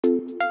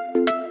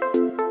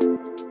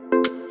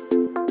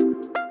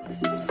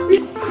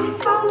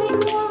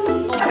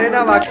Hi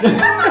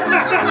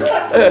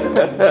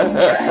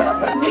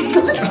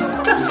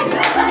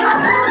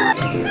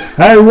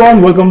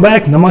everyone, welcome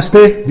back.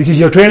 Namaste. This is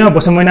your trainer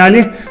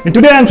Basamanali, and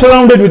today I'm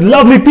surrounded with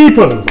lovely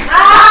people.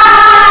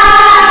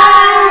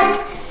 Hi!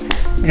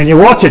 And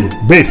you're watching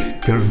Base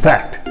Pure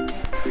Impact.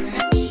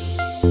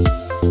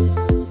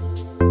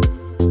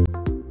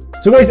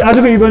 So guys,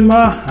 today's event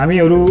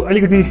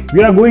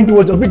we are going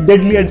towards a bit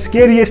deadly and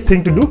scariest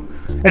thing to do,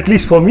 at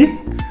least for me.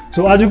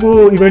 So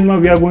today's event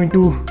we are going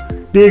to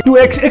take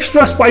 2x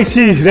extra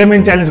spicy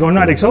ramen challenge.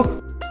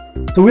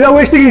 So without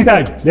wasting his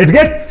time, let's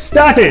get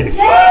started.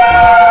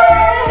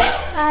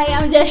 Hi,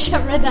 I'm Jasha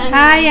Pradhan.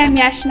 Hi, I'm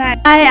Yashna.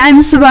 Hi,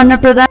 I'm Subarna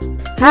Pradhan.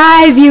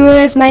 Hi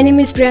viewers, my name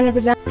is Priyana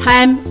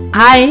Pradhan.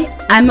 Hi,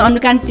 I'm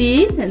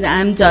Anukanti and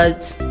I'm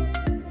Judge.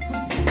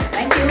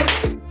 Thank you.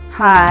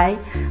 Hi,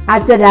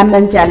 आज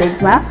ramen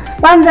challenge मा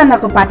 5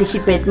 जनाको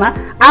participate मा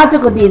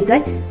आजको दिन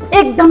चाहिँ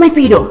एकदमै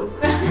पिरो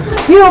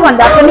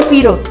भन्दा पनि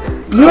पिरो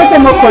यो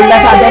चाहिँ म खोल्न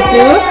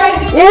चाहन्छु।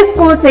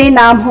 यसको चाहिँ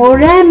नाम हो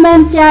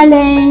ramen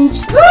challenge.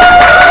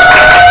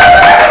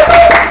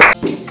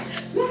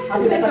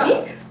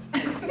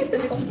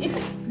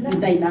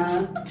 Daina,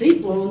 3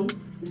 spoon,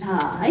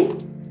 hai,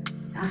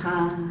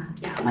 aha,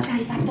 ya macam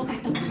tato. Hai,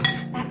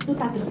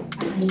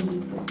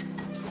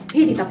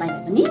 ini tapai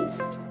ni,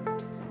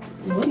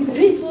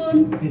 3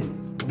 spoon,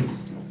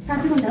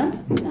 tato mana?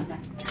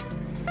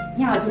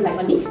 Ya, aja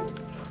lagi ni,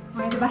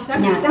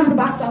 ya, jangan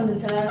basah dulu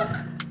sah,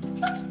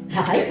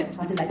 hai,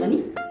 aja lagi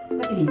ni,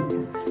 pakai ini sah,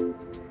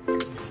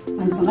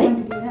 sama-sama ya,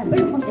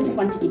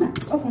 quantity mana,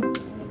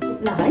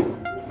 lah hai,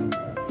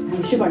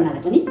 sugar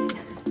nala ni.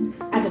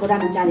 आजको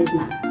ramen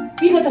च्यालेन्जमा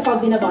पिरो त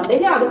सक्दिन भन्दै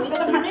थियो अब पिरो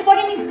त खानै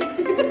पर्यो नि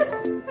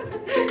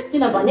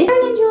किनभने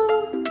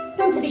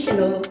कम्पिटिसन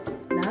हो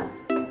ल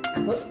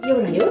अब यो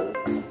रह्यो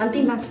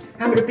अन्तिम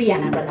हाम्रो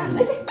प्रियाना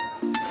प्रधानलाई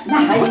ल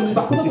भाइ नि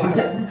बक्खु भन्छ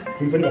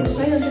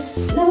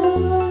ल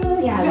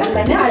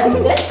यहाँहरुलाई नै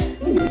आइदिन्छ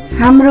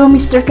हाम्रो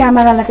मिस्टर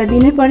क्यामेरालाई त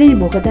दिनै पर्यो नि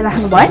भोको त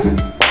राख्नु भयो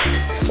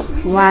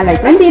उहाँलाई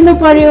त दिनु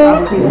पर्यो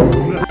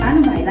आनु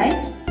भाइलाई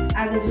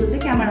आज जो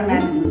चाहिँ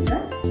क्यामेराम्यान हुनुहुन्छ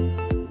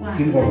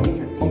उहाँलाई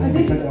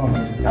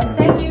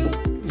thank you.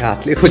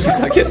 हातले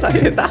खोलिसके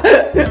सकेता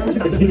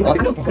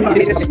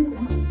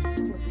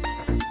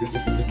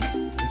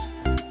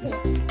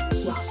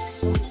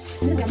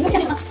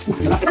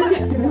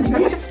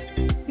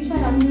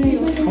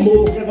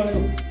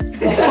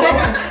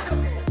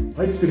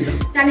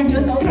च्यालेन्ज हो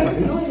त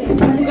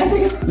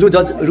लु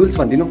जज रुल्स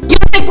भन्दिनु यो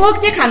चाहिँ कोक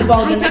चाहिँ खानु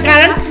पाउँदैन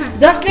कारण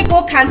जसले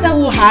कोक खान्छ उ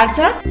हार्छ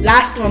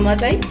लास्टमा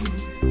मात्रै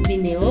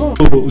दिने हो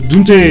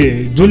जुन चाहिँ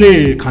जसले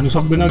खानु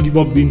सक्दैन गिभ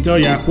अप दिन्छ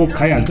या कोक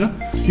खाइहाल्छ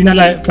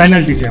तिनीहरूलाई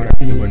पेनल्टी चाहिँ एउटा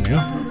दिनुपर्ने हो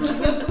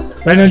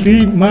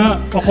पेनल्टीमा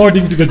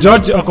अकर्डिङ टु द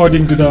जज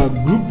अकर्डिङ टु द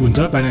ग्रुप हुन्छ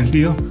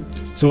पेनल्टी हो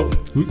सो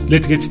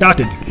लेट्स गेट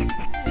स्टार्टेड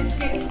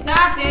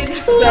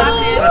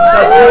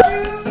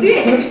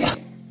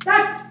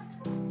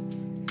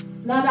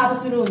ल अब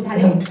सुरु हुन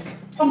थाल्यो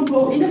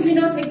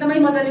लिनुहोस् एकदमै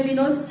मजाले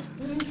लिनुहोस्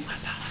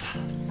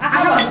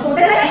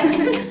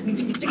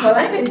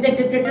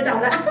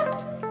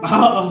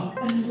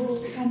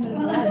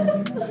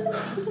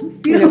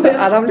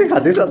आरामले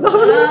खाँदैछ त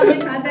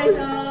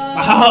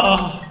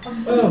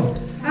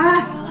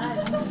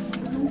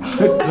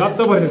रक्त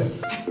भयो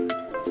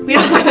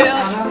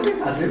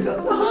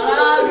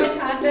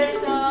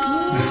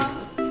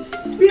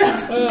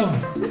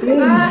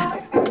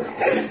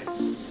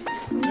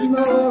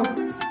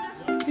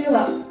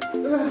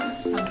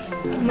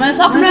मैं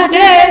सक्नु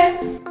के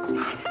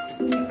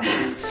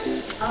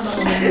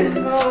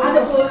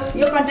आजको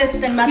यो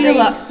कन्टेस्टेन्टमा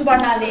चाहिँ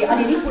सुवर्णाले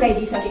अलिअलि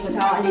पुराइदिइसकेको छ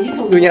अलिअलि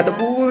छौ यहाँ त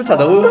फुल छ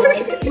त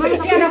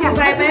यहाँ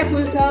प्राय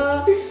फुल छ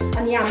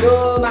अनि हाम्रो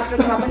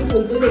मास्टरमा पनि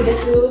फुल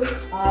दिँदैछु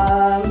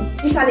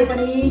ईशाले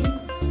पनि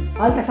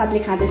हल्का साथले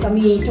खाँदैछ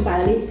मिठो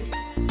पाराले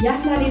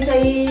यास्नाले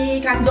चाहिँ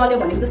काम जल्यो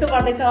भनेको जस्तो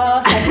गर्दैछ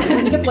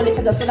निकै पोलेछ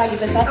जस्तो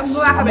लाग्दैछ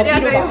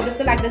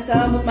जस्तो लाग्दैछ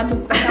मुखमा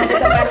थुक्क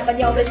आउँदैछ पानी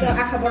पनि आउँदैछ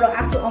आँखाबाट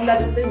आँसु आउँदा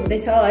जस्तै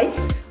हुँदैछ है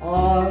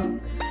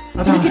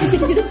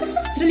छिटो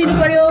लिनु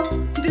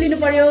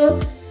पर्यो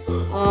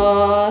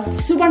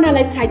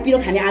सुवर्णालाई सायद पिरो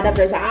खाने आदत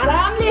रहेछ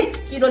आरामले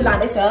पिरो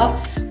लाँदैछ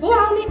को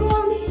आउने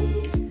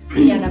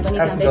यहाँ पनि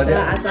जाँदैछ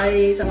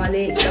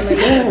आशासँगले एकदमै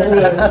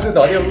आँसु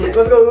झर्यो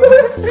कसको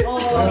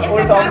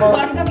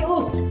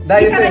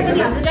ईशालाई पनि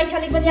हाम्रो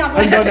दैशाले पनि अब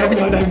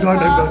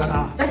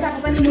दैशाको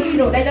पनि मुख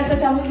पिरो हुँदै जस्तो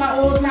छ मुखमा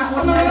ओर्ना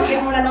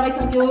औँला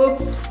लगाइसक्यो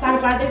साह्रो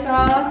पार्दैछ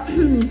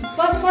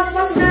फर्स्ट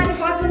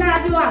हुन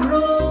आँट्यो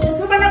हाम्रो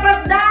सुवर्ण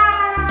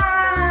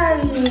प्रधान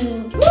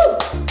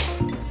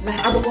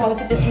अब को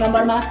आउँछ तेस्रो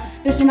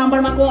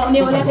नम्बरमा को आउने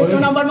होला तेस्रो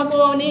नम्बरमा को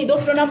आउने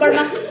दोस्रो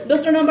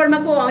नम्बरमा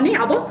को आउने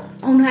अब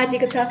आउनु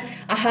आँटेको छ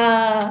आहा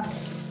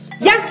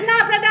यास्ना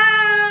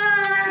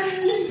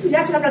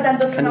प्रधान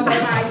दोस्रो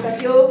नम्बरमा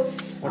आइसक्यो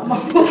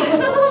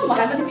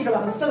मलाई पनि पिरो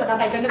भएको जस्तो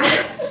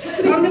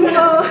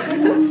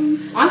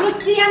हाम्रो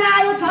प्रियाना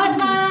आयो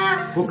थर्डमा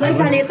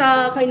जैसाले त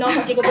खै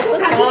नसकेको जस्तो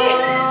छ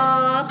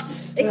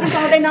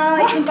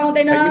एकछिन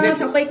पाउँदैन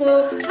सबैको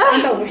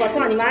अन्त हुनुपर्छ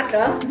अनि मात्र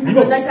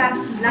जैसा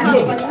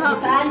नानीले पनि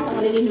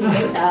बिस्तारैसँगले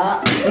लिनुहुँदैछ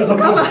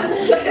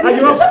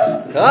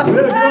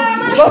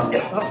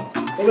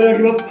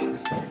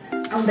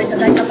आउँदैछ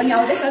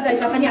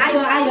जैसा पनि आयो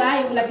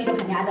उसलाई पिरो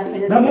खाने आदत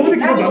छैन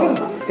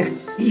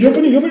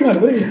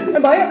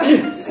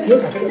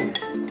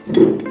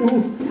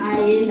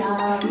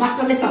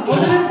मास्टरले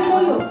सपोर्ट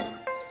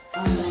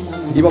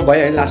गिभ अप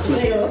भयो है लास्टमा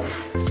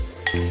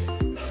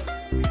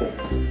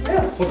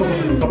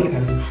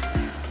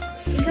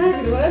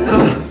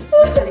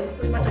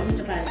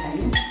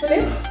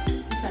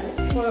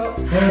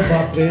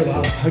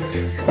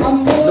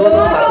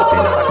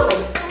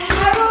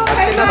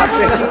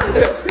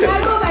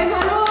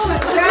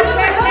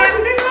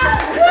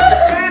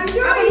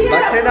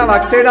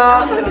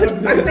Maksena.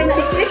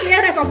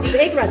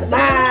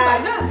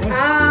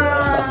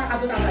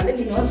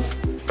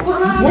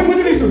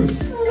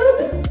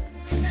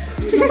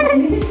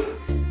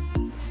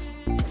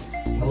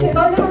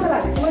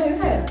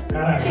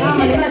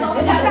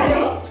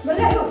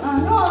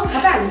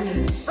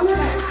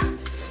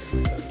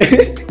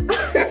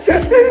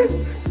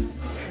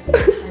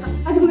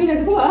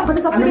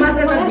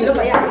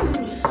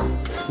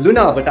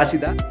 Luna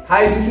Batasida.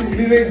 Hi, this is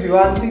Vivek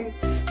Vivansi.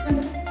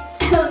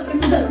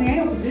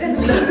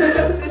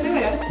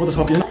 What the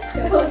fuck?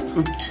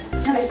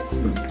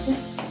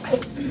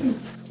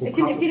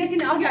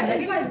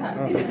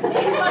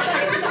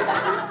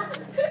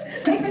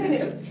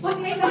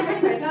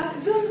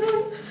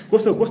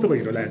 कस्तो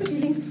भयो ला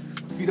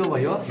पिरो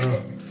भयो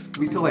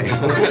मिठो भयो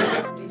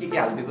के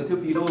हाल्दिएको थियो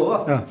पिरो हो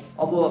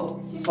अब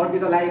सर्दी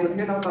त लागेको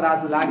थिएन तर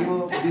आज लाग्यो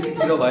बेसी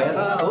पिरो भएर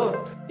हो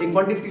एक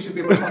बन्डिल टिस्यु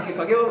पेपर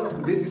सकिसक्यो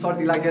बेसी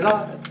सर्दी लागेर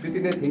त्यति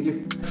नै थ्यांक यू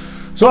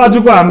सो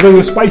आजको हाम्रो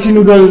यो स्पाइसी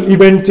नुडल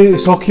इभेन्ट चाहिँ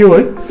सकियो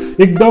है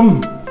एकदम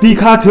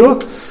तीखा थियो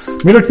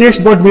मेरो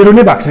टेस्ट बट मेरो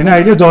नै भएको छैन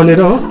अहिले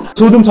जलेर हो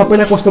सोधौँ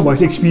सबैलाई कस्तो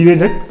भएछ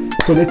एक्सपिरियन्स है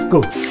सो लेट्स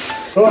गो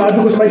सो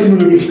आजको स्पाइसी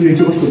नुडल एक्सपिरियन्स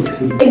चाहिँ कस्तो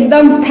भयो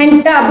एकदम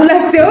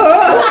फ्यान्टाबुलस थियो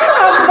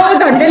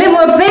झन्डैले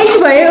म ब्रेक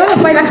भयो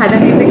पहिला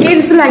खाँदाखेरि त केही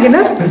जस्तो लागेन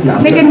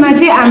सेकेन्डमा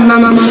चाहिँ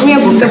आमामा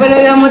यहाँ भुक्न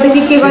गरेर म त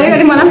के गरेँ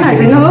भने मलाई पनि थाहा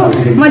छैन हो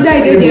मजा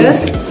आइदियो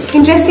जेरस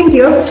इन्ट्रेस्टिङ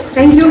थियो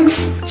थ्याङ्क यू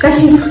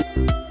काशी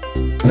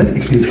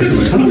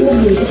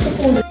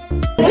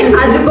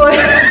आजको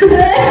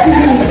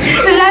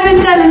रामेन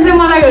च्यालेन्ज चाहिँ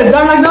मलाई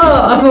डरलाग्दो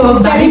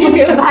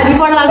भारी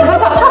पर्लाग्दो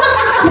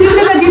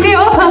जित्ने त जिते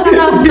हो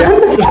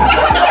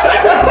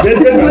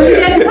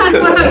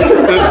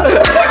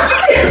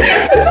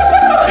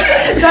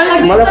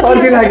मलाई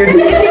सर्दी लाग्यो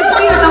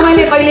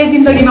मैले कहिले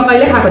जिन्दगीमा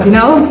कहिले खाएको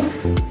थिइनँ हो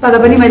तर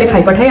पनि मैले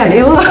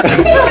खाइपठाइहालेँ हो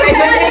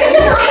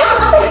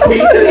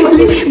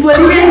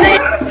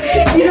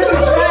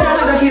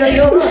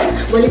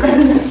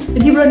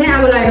जिब्रो नै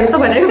आगो लागेको जस्तो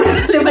भनेको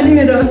पनि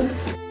मेरो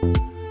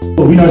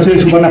विनर चाहिँ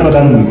सुवर्णा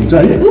प्रधान हुनुहुन्छ है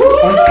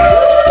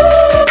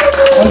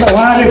अन्त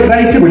उहाँले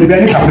प्राइस चाहिँ भोलि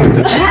बिहानै खानुहुन्छ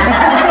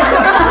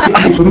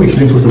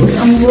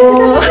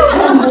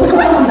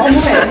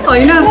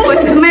होइन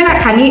पहिला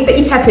खाने त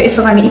इच्छा थियो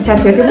यस्तो गर्ने इच्छा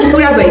थियो त्यो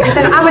पुरा भयो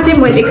तर अब चाहिँ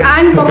मैले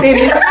कान पक्रेँ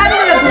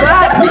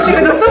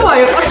निक्लेको जस्तो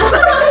भयो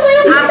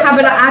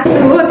आँखाबाट आँसु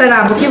हो तर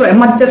अब के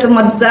भयो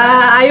मजा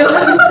आयो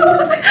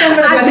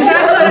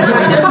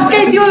पक्कै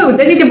त्यो हुन्छ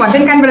नि त्यो भन्छ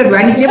नि कानबाट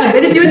धुवा निक्ल्यो भन्छ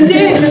नि त्यो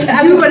चाहिँ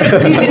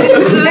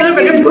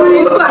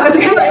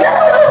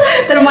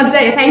तर मजा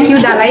आयो थ्याङ्क यू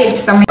दालाई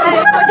एकदमै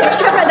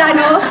प्रधान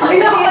हो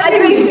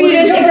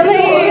एक्सपिरियन्स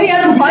एकदमै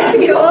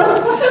भइसक्यो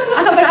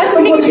आँखाबाट आँसु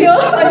निक्ल्यो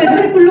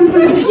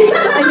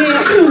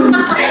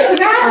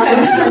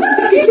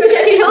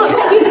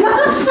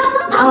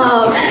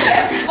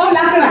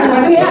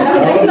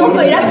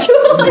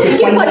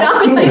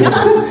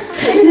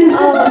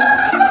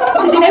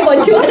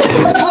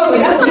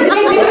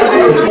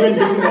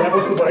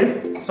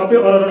सबै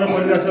अरर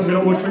परिरहेको छ मेरो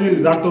ओठ पनि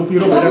रातो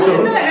पिरो भइरहेको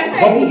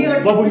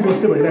छ बबुल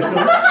कस्तो भइरहेको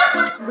छ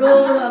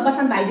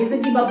बसन्त भाइले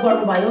चाहिँ गिभ अप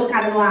गर्नुभयो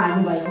कारण उहाँ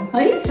हार्नुभयो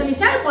है अनि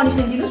सानो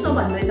पनिसमेन्ट दिनुहोस् न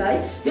भन्दैछ है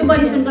त्यो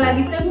पनिसमेन्टको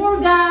लागि चाहिँ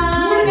मुर्गा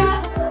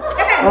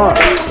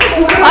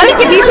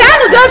अलिकति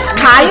सानो जस्ट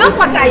खायो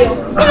पचायो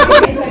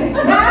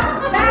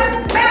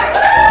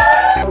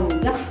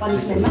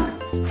पनिसमेन्टमा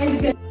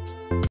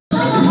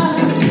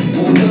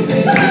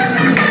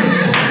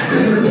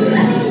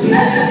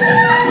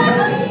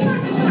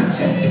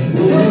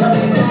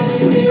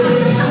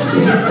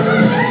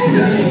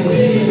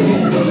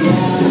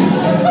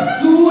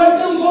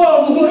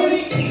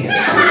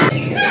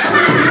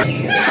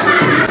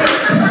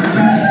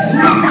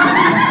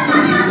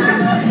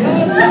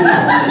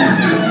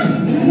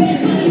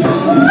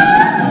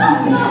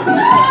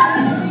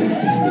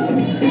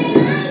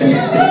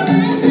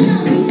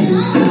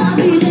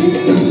I'll be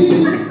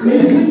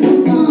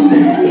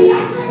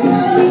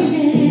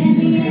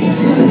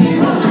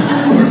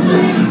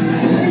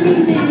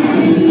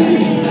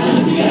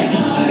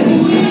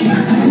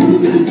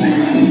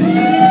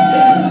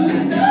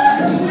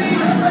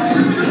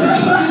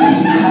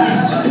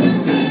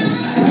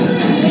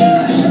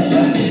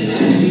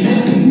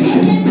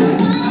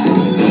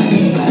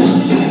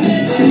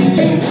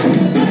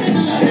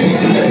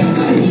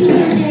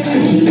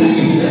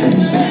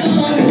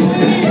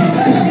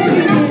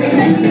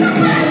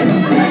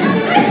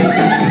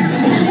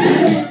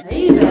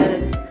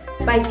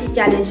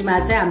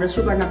च्यालेन्जमा चाहिँ हाम्रो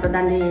सुवर्ण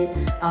प्रधानले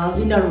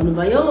विनर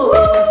हुनुभयो।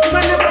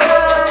 सुवर्ण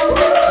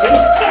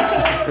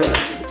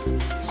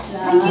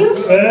Thank you.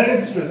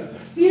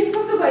 Feels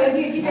कस्तो भयो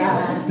कि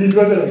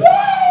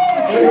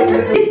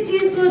इस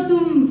चीज को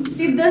तुम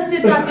शिद्दत से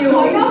चाहते हो,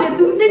 इसे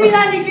तुमसे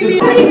मिलाने के लिए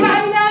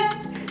कायनात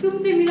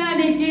तुमसे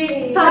मिलाने के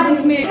साजिश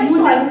में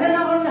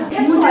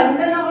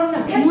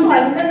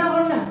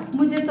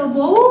मुझे तो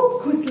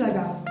बहुत खुश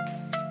लगा,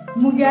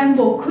 मुझे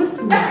बहुत खुश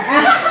हुआ।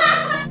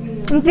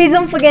 Please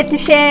don't forget to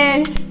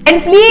share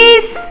and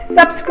please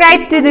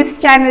subscribe to this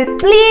channel.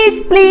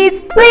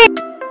 Please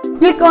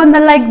click on the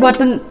like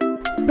button,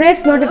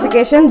 press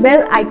notification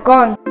bell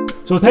icon.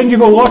 So thank you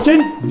for watching.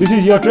 This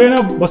is your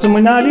trainer Basam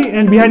Manali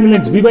and behind the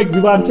lens Vivek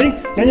Vivan Singh,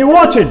 and you're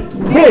watching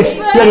this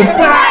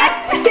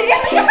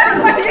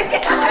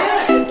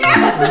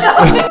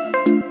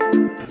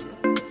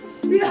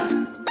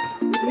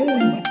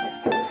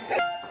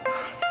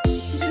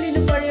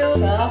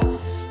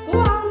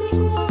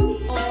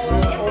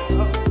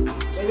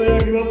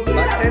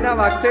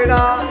Vaxena.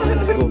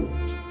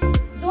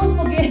 Don't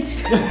forget.